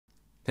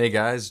Hey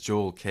guys,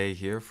 Joel K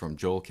here from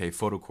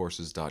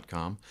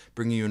joelkphotocourses.com,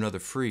 bringing you another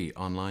free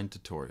online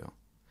tutorial.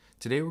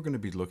 Today we're going to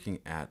be looking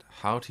at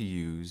how to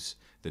use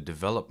the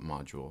Develop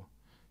module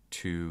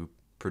to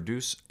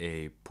produce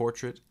a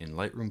portrait in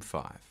Lightroom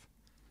 5.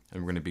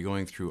 And we're going to be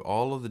going through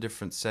all of the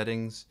different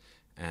settings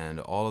and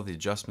all of the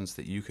adjustments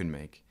that you can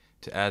make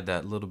to add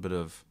that little bit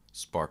of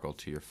sparkle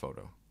to your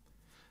photo.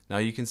 Now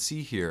you can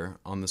see here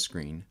on the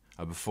screen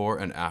a before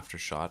and after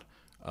shot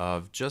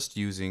of just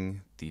using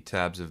the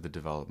tabs of the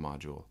Develop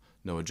module.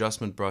 No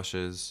adjustment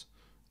brushes,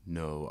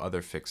 no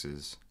other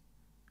fixes.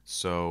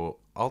 So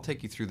I'll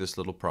take you through this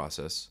little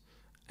process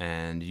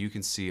and you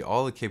can see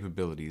all the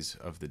capabilities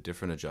of the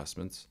different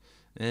adjustments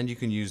and you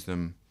can use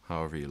them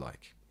however you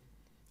like.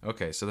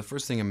 Okay, so the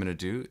first thing I'm going to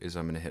do is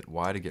I'm going to hit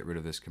Y to get rid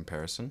of this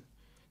comparison,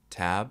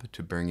 Tab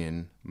to bring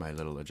in my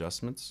little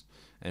adjustments,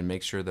 and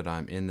make sure that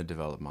I'm in the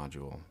Develop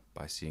module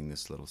by seeing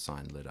this little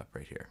sign lit up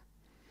right here.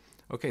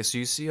 Okay, so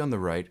you see on the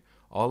right,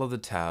 all of the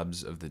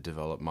tabs of the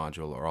Develop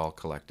module are all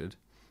collected.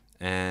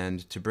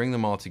 And to bring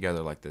them all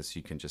together like this,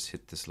 you can just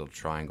hit this little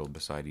triangle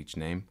beside each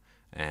name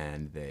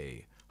and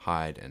they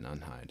hide and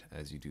unhide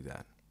as you do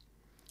that.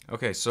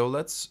 Okay, so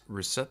let's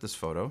reset this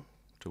photo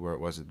to where it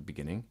was at the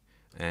beginning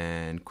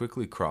and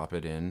quickly crop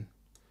it in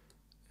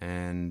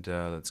and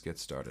let's get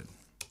started.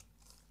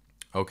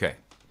 Okay,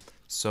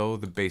 so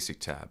the basic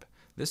tab.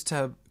 This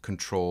tab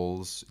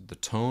controls the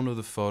tone of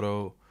the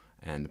photo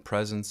and the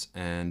presence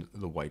and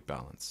the white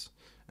balance.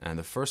 And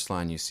the first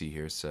line you see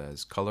here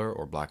says color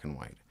or black and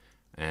white.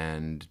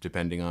 And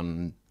depending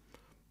on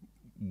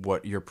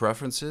what your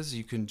preference is,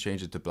 you can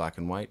change it to black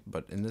and white.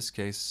 But in this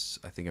case,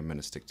 I think I'm going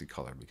to stick to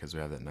color because we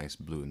have that nice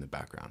blue in the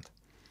background.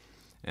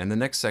 And the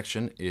next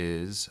section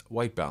is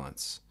white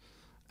balance.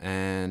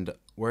 And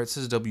where it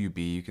says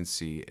WB, you can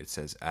see it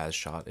says as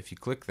shot. If you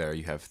click there,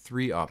 you have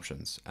three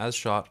options: as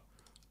shot,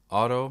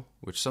 auto,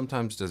 which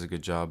sometimes does a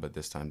good job, but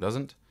this time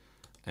doesn't,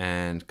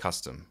 and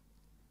custom.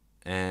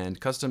 And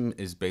custom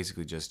is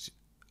basically just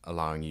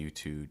allowing you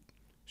to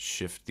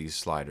shift these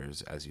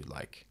sliders as you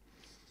like.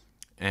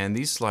 And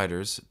these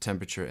sliders,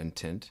 temperature and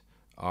tint,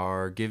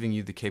 are giving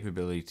you the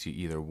capability to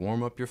either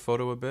warm up your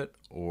photo a bit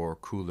or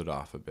cool it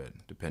off a bit,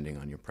 depending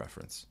on your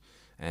preference.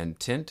 And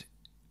tint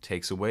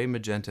takes away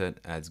magenta and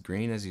adds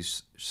green as you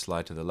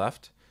slide to the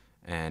left,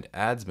 and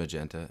adds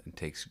magenta and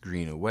takes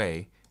green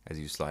away as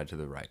you slide to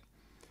the right.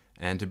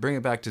 And to bring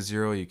it back to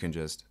zero, you can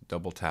just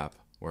double tap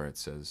where it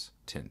says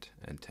tint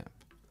and temp.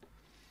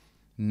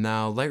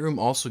 Now, Lightroom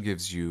also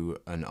gives you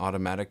an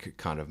automatic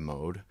kind of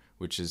mode,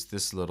 which is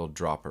this little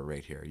dropper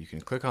right here. You can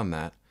click on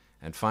that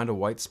and find a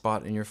white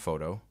spot in your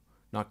photo,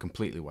 not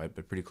completely white,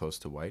 but pretty close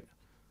to white.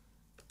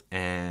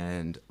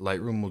 And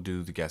Lightroom will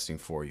do the guessing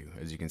for you.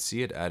 As you can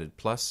see, it added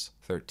plus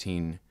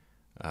 13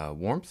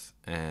 warmth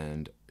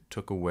and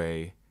took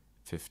away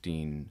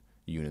 15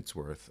 units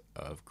worth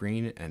of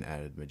green and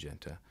added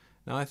magenta.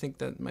 Now, I think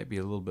that might be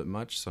a little bit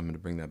much, so I'm going to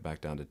bring that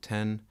back down to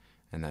 10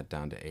 and that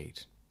down to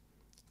 8.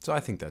 So I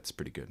think that's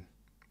pretty good.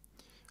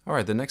 All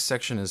right, the next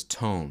section is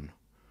tone.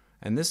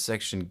 And this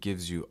section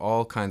gives you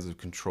all kinds of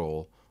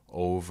control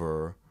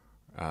over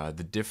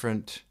the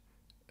different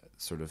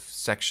sort of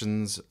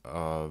sections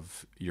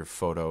of your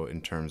photo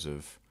in terms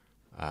of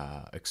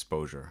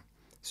exposure.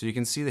 So you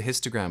can see the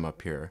histogram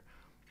up here.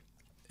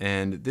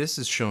 And this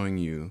is showing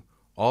you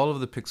all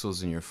of the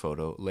pixels in your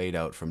photo laid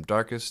out from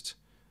darkest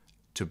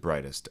to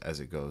brightest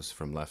as it goes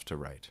from left to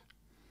right.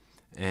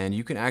 And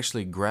you can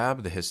actually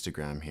grab the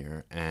histogram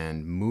here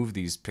and move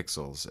these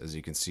pixels. As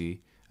you can see,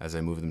 as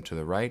I move them to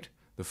the right,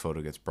 the photo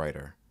gets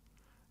brighter.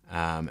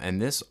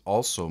 And this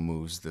also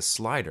moves the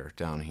slider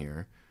down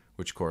here,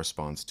 which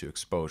corresponds to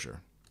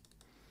exposure.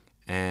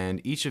 And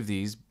each of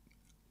these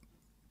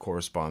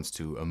corresponds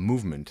to a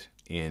movement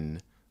in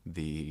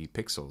the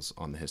pixels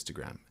on the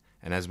histogram.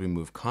 And as we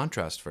move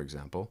contrast, for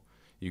example,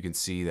 you can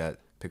see that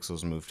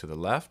pixels move to the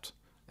left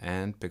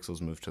and pixels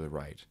move to the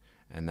right.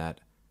 And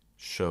that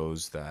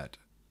shows that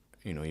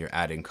you're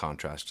adding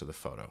contrast to the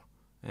photo.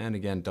 And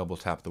again, double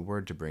tap the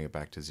word to bring it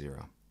back to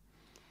zero.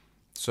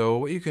 So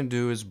what you can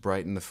do is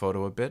brighten the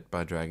photo a bit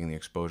by dragging the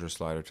exposure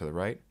slider to the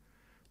right,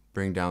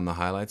 bring down the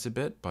highlights a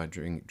bit by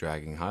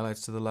dragging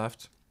highlights to the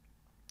left,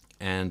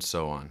 and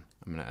so on.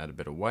 I'm going to add a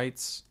bit of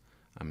whites.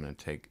 I'm going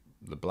to take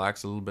the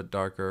blacks a little bit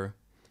darker,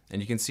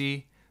 and you can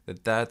see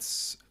that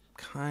that's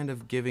kind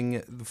of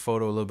giving the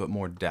photo a little bit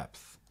more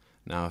depth.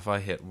 Now if I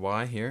hit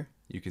Y here,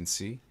 you can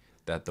see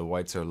that the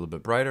whites are a little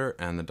bit brighter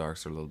and the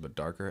darks are a little bit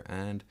darker,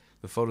 and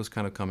the photo's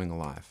kind of coming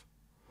alive.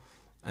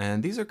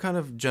 And these are kind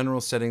of general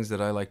settings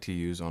that I like to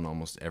use on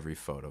almost every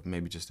photo,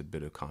 maybe just a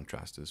bit of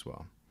contrast as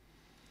well.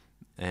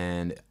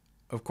 And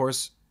of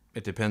course,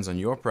 it depends on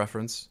your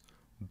preference,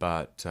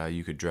 but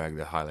you could drag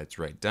the highlights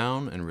right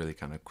down and really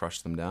kind of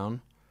crush them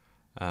down.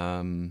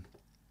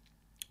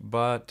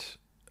 But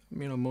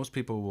most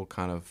people will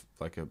kind of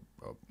like a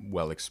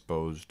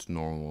well-exposed,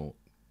 normal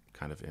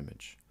kind of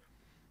image.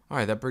 All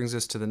right, that brings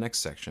us to the next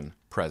section,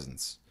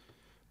 presence.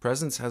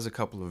 Presence has a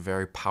couple of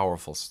very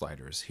powerful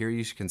sliders. Here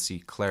you can see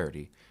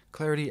clarity.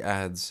 Clarity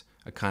adds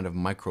a kind of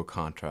micro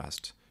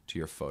contrast to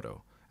your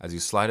photo. As you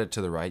slide it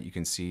to the right, you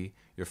can see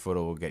your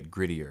photo will get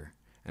grittier.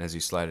 And as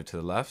you slide it to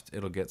the left,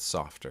 it'll get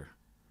softer.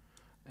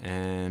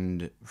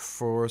 And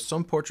for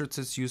some portraits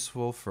it's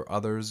useful, for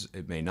others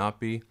it may not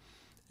be.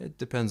 It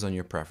depends on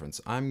your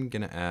preference. I'm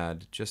going to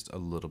add just a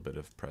little bit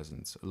of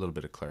presence, a little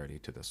bit of clarity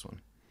to this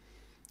one.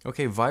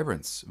 Okay,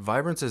 vibrance.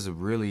 Vibrance is a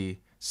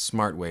really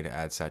smart way to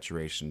add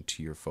saturation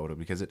to your photo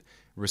because it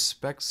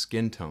respects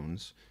skin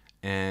tones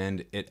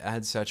and it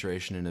adds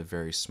saturation in a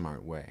very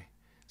smart way.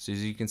 So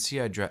as you can see,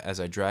 as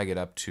I drag it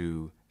up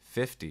to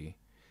 50,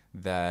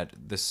 that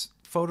this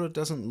photo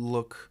doesn't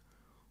look,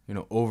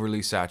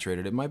 overly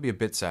saturated. It might be a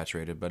bit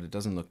saturated, but it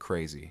doesn't look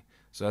crazy.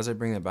 So as I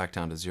bring that back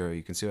down to 0,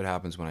 you can see what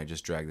happens when I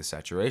just drag the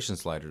saturation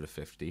slider to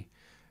 50.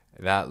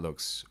 That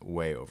looks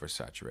way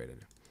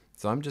oversaturated.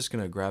 So I'm just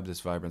going to grab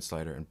this vibrance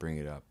slider and bring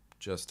it up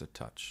just a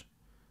touch.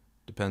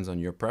 Depends on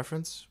your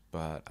preference,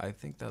 but I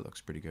think that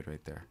looks pretty good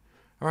right there.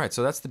 All right,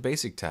 so that's the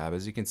basic tab.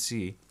 As you can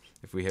see,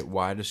 if we hit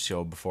Y to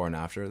show before and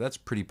after, that's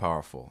pretty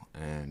powerful,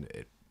 and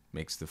it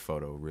makes the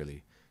photo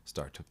really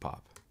start to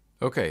pop.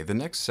 Okay, the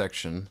next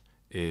section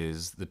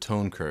is the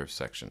tone curve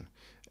section.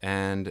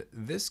 And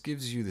this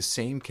gives you the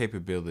same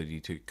capability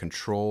to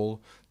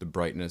control the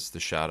brightness, the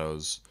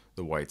shadows,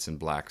 the whites and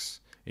blacks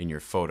in your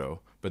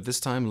photo, but this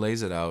time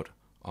lays it out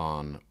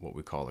on what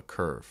we call a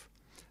curve.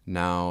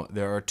 Now,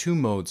 there are two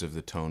modes of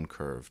the tone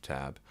curve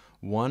tab.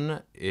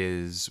 One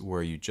is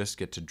where you just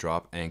get to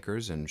drop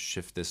anchors and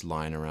shift this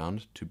line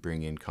around to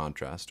bring in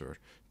contrast or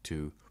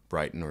to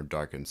brighten or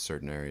darken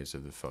certain areas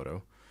of the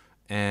photo.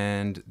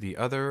 And the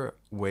other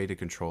way to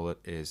control it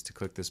is to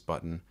click this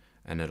button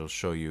and it'll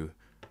show you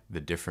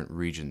the different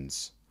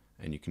regions,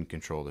 and you can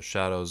control the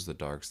shadows, the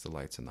darks, the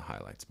lights, and the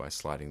highlights by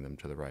sliding them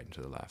to the right and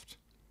to the left.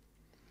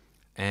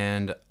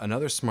 And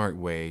another smart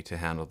way to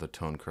handle the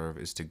tone curve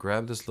is to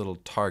grab this little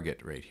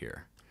target right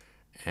here.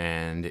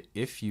 And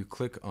if you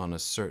click on a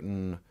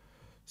certain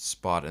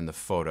spot in the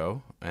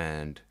photo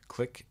and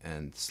click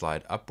and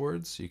slide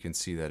upwards, you can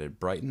see that it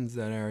brightens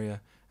that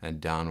area, and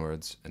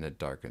downwards, and it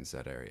darkens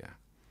that area.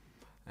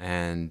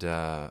 And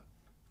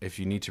if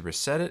you need to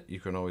reset it, you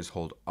can always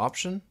hold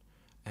Option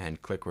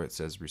and click where it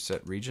says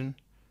Reset Region,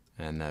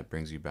 and that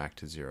brings you back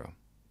to 0.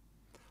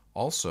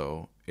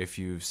 Also, if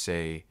you've,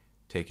 say,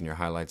 taken your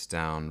highlights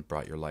down,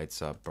 brought your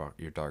lights up, brought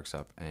your darks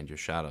up, and your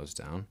shadows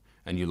down,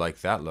 and you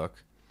like that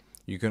look,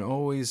 you can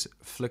always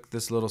flick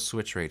this little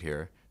switch right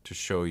here to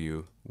show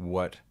you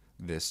what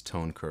this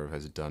tone curve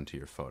has done to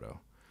your photo.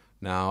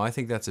 Now, I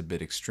think that's a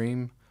bit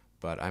extreme,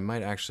 but I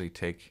might actually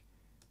take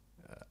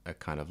a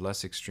kind of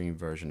less extreme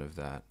version of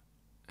that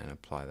and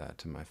apply that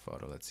to my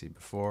photo. Let's see,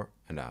 before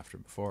and after,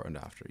 before and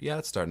after. Yeah,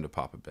 it's starting to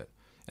pop a bit.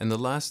 And the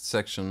last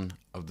section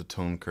of the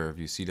tone curve,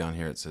 you see down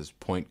here, it says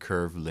Point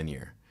Curve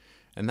Linear.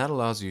 And that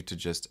allows you to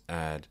just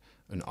add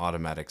an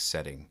automatic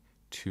setting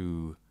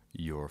to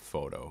your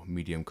photo,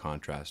 medium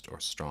contrast or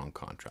strong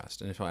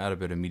contrast. And if I add a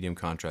bit of medium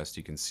contrast,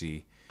 you can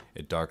see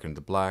it darkened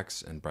the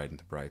blacks and brightened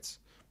the brights.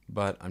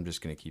 But I'm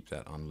just going to keep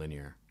that on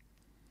linear.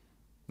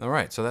 All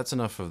right, so that's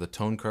enough of the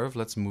tone curve.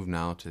 Let's move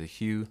now to the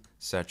hue,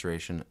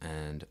 saturation,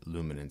 and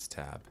luminance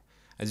tab.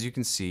 As you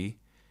can see,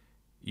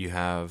 you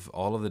have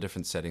all of the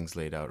different settings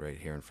laid out right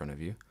here in front of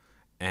you.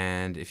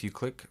 And if you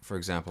click, for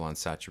example, on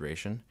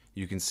saturation,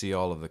 you can see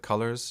all of the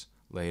colors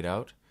laid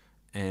out.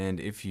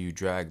 And if you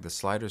drag the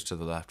sliders to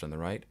the left and the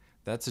right,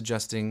 that's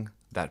adjusting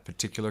that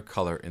particular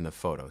color in the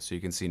photo. So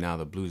you can see now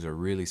the blues are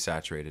really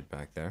saturated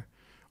back there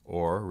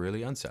or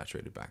really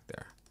unsaturated back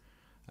there.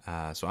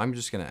 So I'm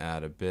just going to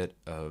add a bit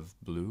of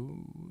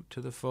blue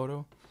to the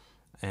photo.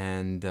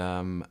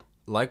 And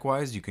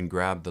likewise, you can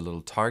grab the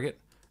little target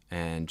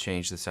and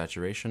change the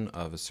saturation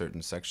of a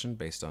certain section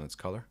based on its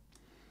color.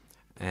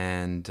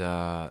 And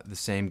the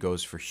same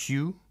goes for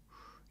hue.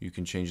 You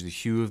can change the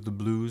hue of the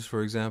blues,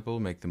 for example,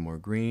 make them more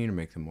green or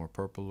make them more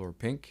purple or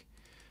pink.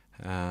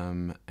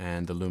 And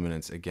the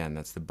luminance, again,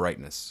 that's the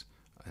brightness.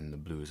 And the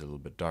blue is a little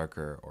bit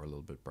darker or a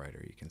little bit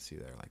brighter. You can see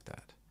there like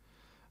that.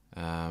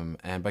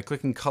 And by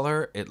clicking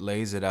color, it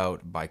lays it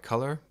out by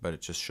color, but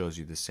it just shows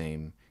you the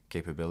same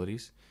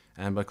capabilities.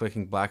 And by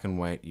clicking black and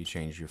white, you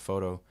change your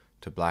photo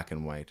to black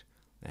and white,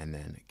 and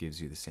then it gives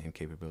you the same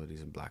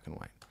capabilities in black and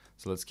white.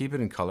 So let's keep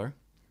it in color,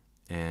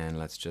 and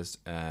let's just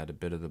add a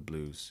bit of the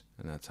blues,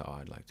 and that's how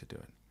I'd like to do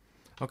it.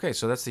 Okay,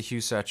 so that's the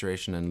hue,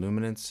 saturation, and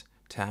luminance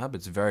tab.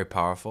 It's very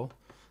powerful,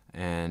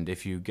 and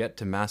if you get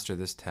to master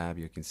this tab,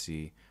 you can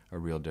see a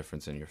real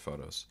difference in your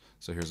photos.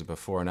 So here's a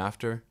before and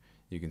after.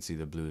 You can see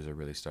the blues are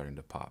really starting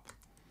to pop.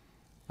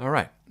 All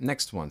right,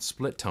 next one,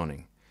 split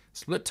toning.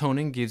 Split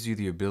toning gives you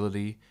the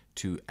ability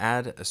to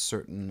add a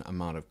certain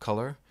amount of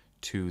color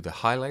to the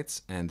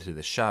highlights and to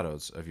the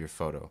shadows of your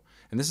photo.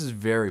 And this is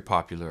very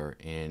popular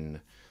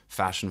in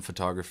fashion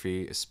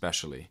photography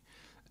especially.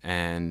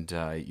 And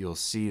you'll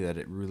see that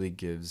it really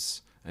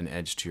gives an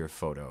edge to your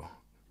photo.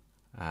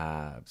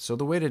 So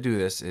the way to do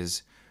this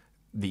is,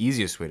 the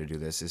easiest way to do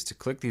this is to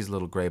click these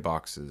little gray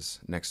boxes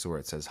next to where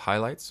it says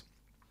highlights.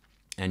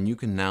 And you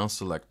can now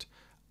select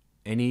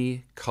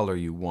any color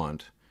you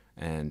want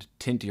and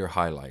tint your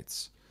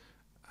highlights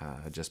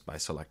just by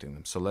selecting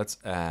them. So let's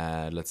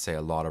add, let's say,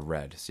 a lot of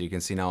red. So you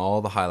can see now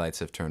all the highlights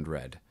have turned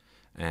red,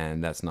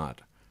 and that's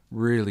not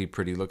really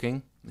pretty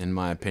looking in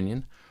my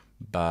opinion,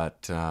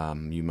 but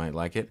you might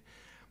like it.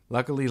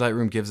 Luckily,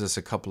 Lightroom gives us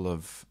a couple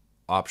of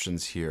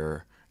options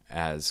here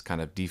as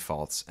kind of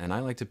defaults, and I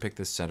like to pick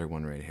this center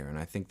one right here, and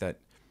I think that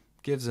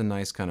gives a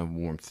nice kind of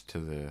warmth to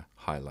the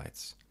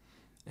highlights.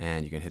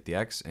 And you can hit the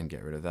X and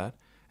get rid of that.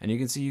 And you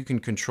can see you can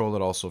control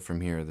it also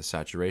from here, the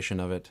saturation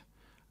of it,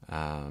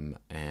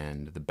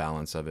 and the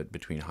balance of it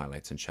between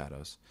highlights and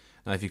shadows.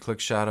 Now if you click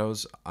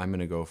shadows, I'm going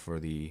to go for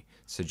the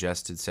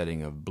suggested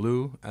setting of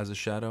blue as a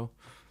shadow,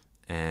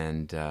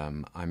 and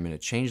I'm going to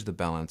change the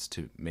balance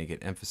to make it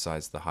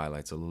emphasize the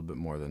highlights a little bit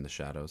more than the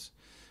shadows.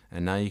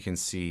 And now you can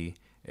see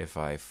if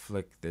I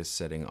flick this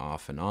setting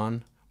off and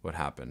on, what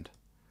happened.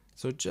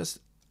 So it just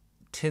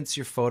tints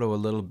your photo a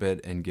little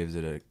bit and gives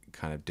it a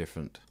kind of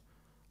different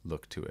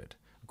look to it.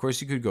 Of course,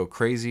 you could go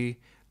crazy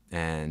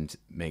and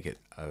make it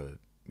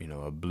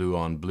a blue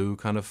on blue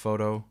kind of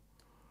photo,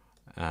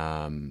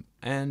 and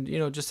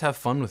just have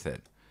fun with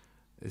it.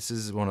 This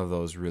is one of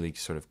those really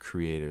sort of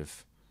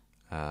creative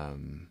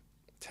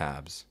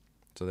tabs.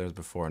 So there's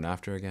before and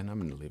after again. I'm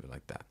going to leave it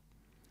like that.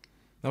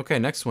 Okay,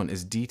 next one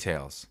is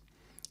details.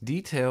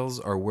 Details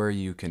are where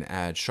you can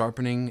add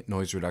sharpening,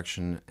 noise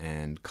reduction,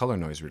 and color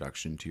noise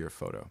reduction to your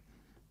photo.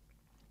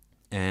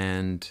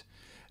 And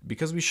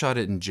because we shot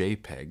it in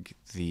JPEG,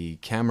 the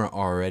camera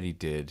already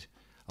did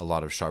a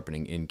lot of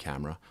sharpening in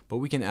camera, but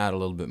we can add a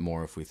little bit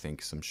more if we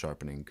think some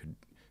sharpening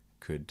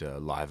could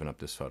liven up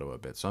this photo a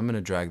bit. So I'm going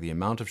to drag the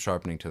amount of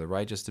sharpening to the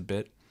right just a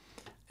bit,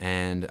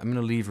 and I'm going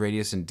to leave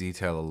radius and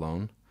detail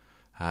alone.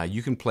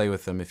 You can play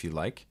with them if you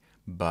like,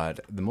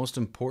 but the most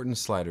important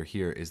slider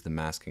here is the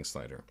masking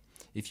slider.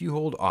 If you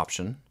hold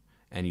Option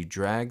and you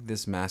drag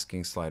this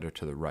masking slider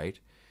to the right,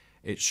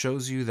 it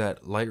shows you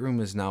that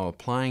Lightroom is now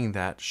applying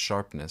that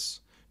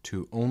sharpness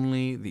to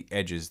only the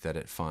edges that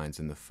it finds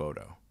in the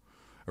photo.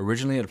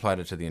 Originally it applied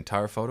it to the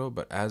entire photo,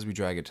 but as we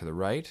drag it to the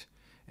right,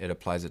 it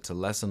applies it to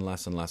less and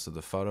less and less of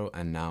the photo,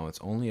 and now it's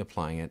only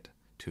applying it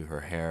to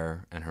her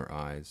hair and her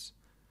eyes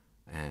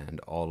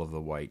and all of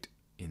the white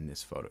in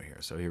this photo here.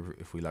 So here,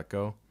 if we let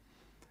go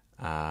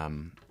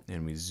and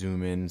we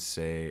zoom in,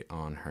 say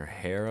on her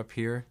hair up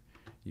here,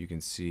 you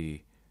can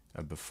see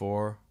a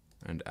before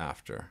and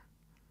after.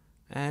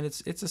 And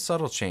it's a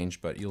subtle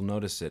change, but you'll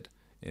notice it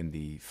in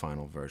the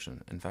final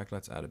version. In fact,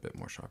 let's add a bit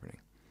more sharpening.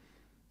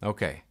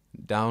 Okay,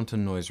 down to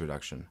noise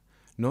reduction.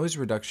 Noise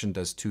reduction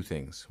does two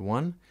things.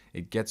 One,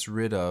 it gets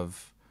rid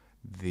of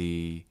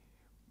the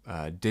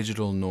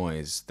digital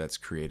noise that's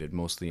created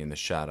mostly in the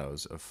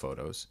shadows of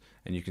photos.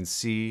 And you can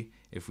see,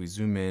 if we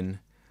zoom in,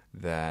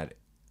 that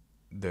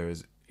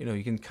there's,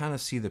 you can kind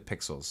of see the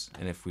pixels.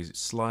 And if we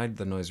slide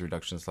the noise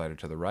reduction slider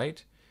to the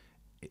right,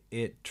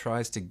 it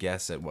tries to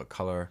guess at what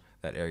color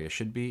that area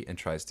should be and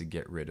tries to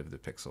get rid of the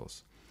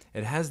pixels.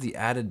 It has the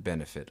added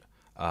benefit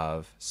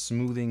of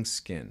smoothing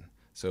skin.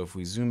 So if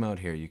we zoom out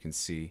here, you can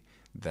see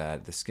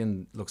that the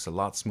skin looks a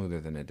lot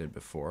smoother than it did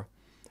before.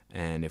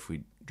 And if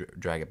we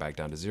drag it back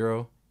down to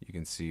 0, you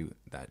can see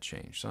that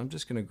change. So I'm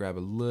just going to grab a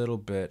little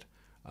bit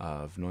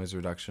of noise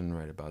reduction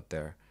right about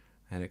there,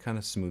 and it kind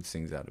of smooths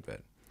things out a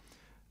bit.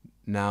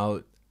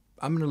 Now,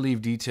 I'm going to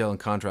leave detail and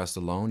contrast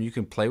alone. You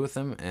can play with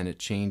them, and it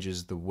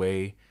changes the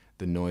way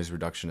the noise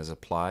reduction is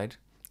applied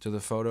to the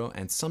photo,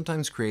 and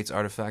sometimes creates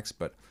artifacts,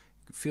 but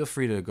feel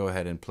free to go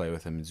ahead and play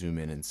with them and zoom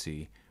in and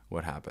see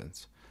what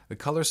happens. The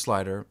color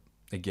slider,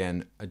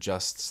 again,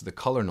 adjusts the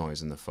color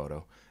noise in the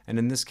photo, and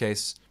in this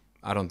case,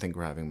 I don't think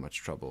we're having much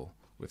trouble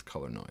with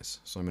color noise.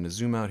 So I'm going to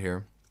zoom out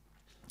here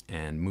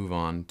and move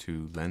on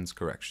to lens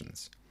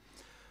corrections.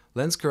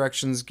 Lens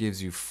corrections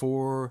gives you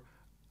 4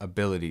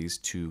 abilities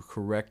to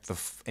correct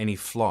any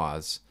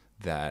flaws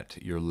that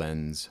your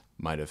lens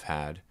might have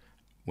had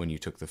when you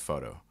took the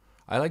photo.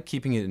 I like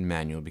keeping it in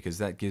manual because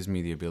that gives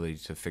me the ability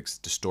to fix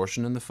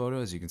distortion in the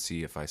photo. As you can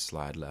see, if I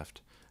slide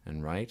left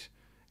and right,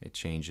 it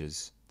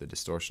changes the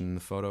distortion in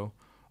the photo.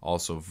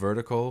 Also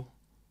vertical.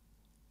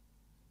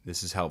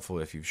 This is helpful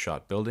if you've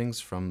shot buildings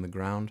from the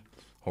ground.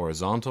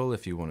 Horizontal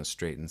if you want to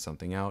straighten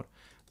something out.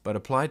 But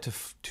applied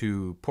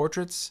to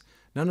portraits,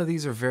 none of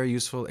these are very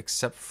useful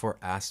except for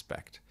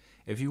aspect.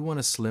 If you want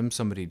to slim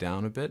somebody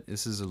down a bit,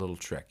 this is a little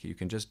trick. You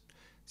can just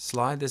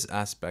slide this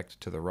aspect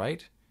to the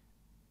right,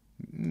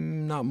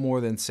 not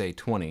more than say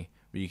 20,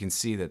 but you can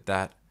see that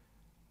that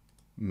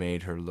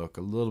made her look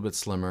a little bit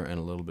slimmer and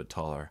a little bit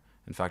taller.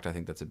 In fact, I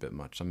think that's a bit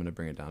much. So I'm going to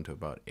bring it down to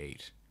about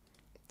 8.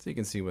 So you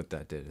can see what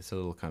that did. It's a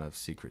little kind of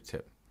secret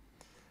tip.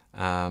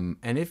 And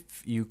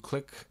if you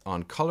click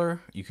on color,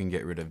 you can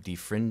get rid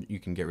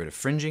of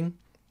fringing,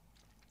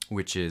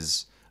 which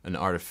is an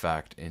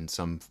artifact in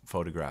some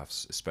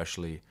photographs,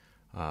 especially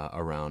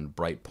around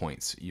bright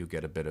points. You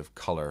get a bit of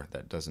color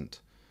that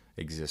doesn't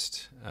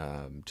exist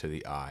to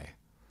the eye.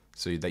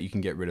 So that you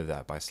can get rid of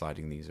that by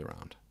sliding these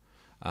around.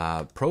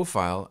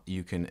 Profile,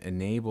 you can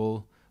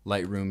enable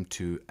Lightroom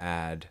to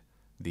add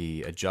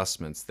the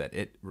adjustments that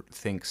it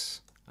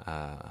thinks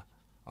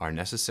are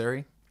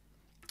necessary.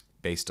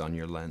 based on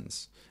your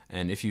lens.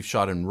 And if you've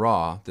shot in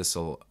RAW, this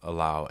will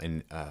allow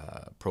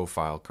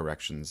profile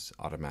corrections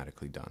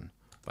automatically done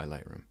by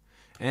Lightroom.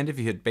 And if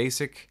you hit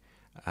basic,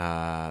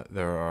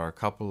 there are a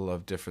couple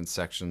of different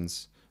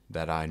sections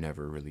that I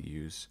never really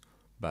use.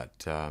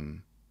 But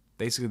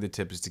basically the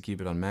tip is to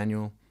keep it on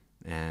manual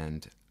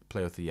and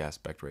play with the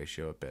aspect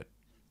ratio a bit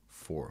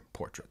for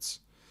portraits.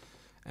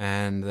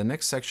 And the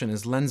next section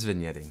is lens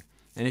vignetting.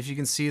 And if you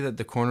can see that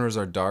the corners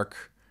are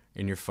dark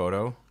in your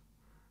photo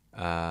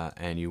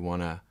and you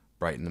want to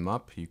brighten them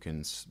up, you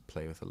can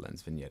play with the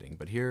lens vignetting.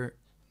 But here,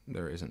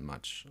 there isn't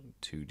much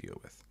to deal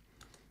with.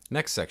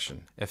 Next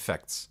section,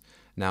 effects.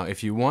 Now,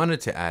 if you wanted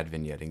to add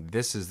vignetting,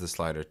 this is the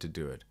slider to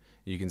do it.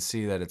 You can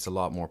see that it's a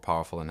lot more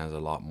powerful and has a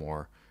lot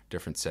more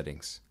different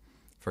settings.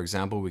 For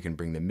example, we can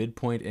bring the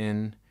midpoint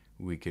in.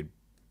 We could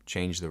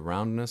change the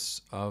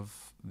roundness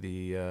of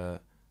the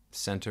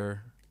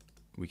center.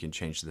 We can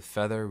change the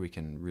feather. We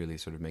can really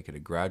sort of make it a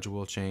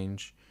gradual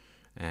change.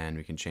 And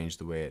we can change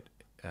the way it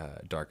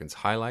darkens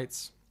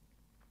highlights.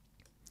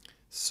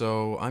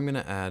 So I'm going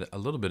to add a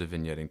little bit of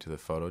vignetting to the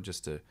photo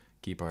just to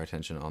keep our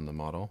attention on the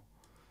model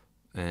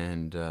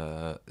and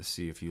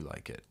see if you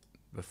like it.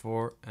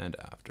 Before and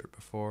after,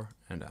 before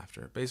and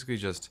after. Basically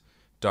just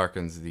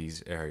darkens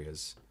these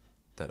areas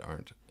that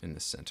aren't in the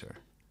center.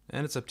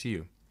 And it's up to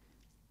you.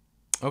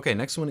 Okay,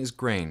 next one is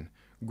grain.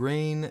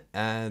 Grain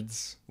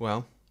adds,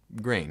 well,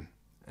 grain.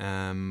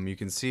 You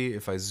can see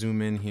if I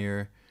zoom in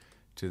here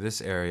to this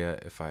area,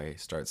 if I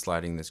start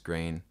sliding this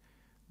grain,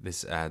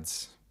 this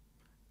adds,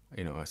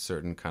 you know, a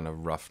certain kind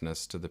of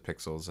roughness to the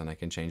pixels, and I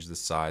can change the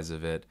size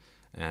of it,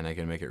 and I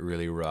can make it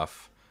really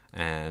rough,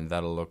 and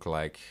that'll look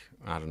like,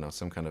 I don't know,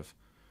 some kind of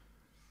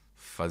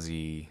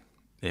fuzzy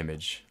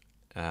image.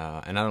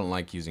 And I don't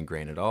like using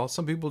grain at all.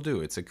 Some people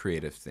do. It's a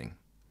creative thing.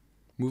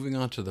 Moving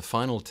on to the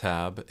final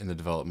tab in the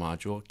Develop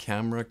module,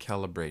 Camera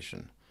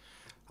Calibration.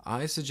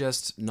 I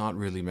suggest not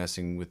really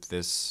messing with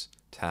this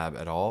tab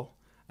at all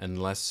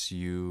unless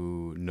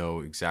you know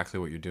exactly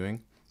what you're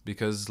doing,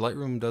 because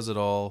Lightroom does it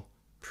all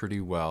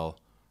pretty well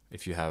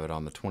if you have it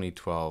on the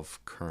 2012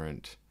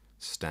 current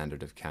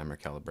standard of camera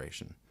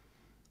calibration.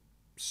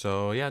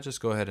 So yeah, just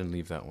go ahead and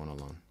leave that one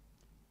alone.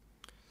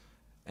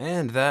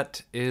 And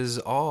that is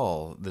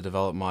all the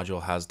Develop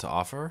module has to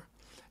offer,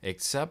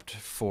 except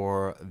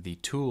for the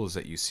tools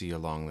that you see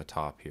along the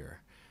top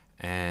here.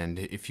 And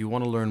if you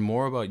want to learn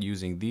more about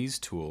using these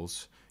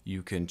tools,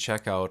 you can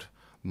check out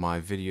my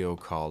video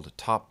called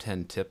Top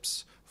 10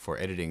 Tips for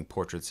Editing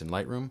Portraits in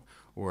Lightroom,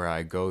 where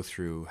I go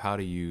through how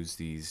to use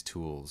these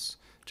tools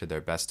to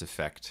their best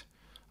effect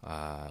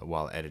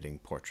while editing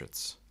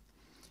portraits.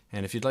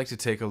 And if you'd like to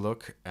take a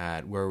look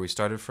at where we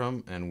started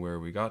from and where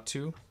we got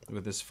to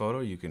with this photo,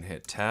 you can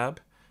hit Tab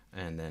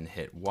and then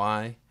hit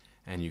Y,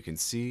 and you can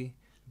see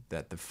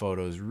that the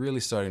photo is really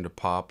starting to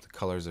pop, the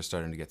colors are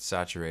starting to get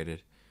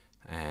saturated,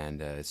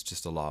 and it's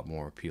just a lot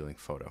more appealing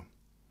photo.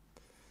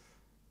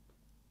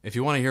 If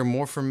you want to hear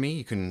more from me,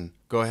 you can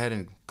go ahead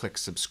and click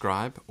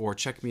subscribe, or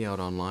check me out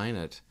online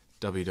at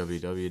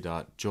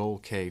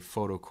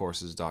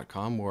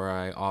www.joelkphotocourses.com, where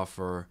I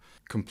offer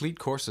complete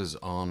courses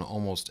on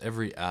almost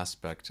every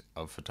aspect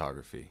of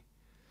photography.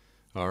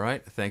 All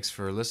right, thanks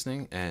for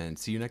listening, and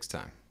see you next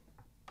time.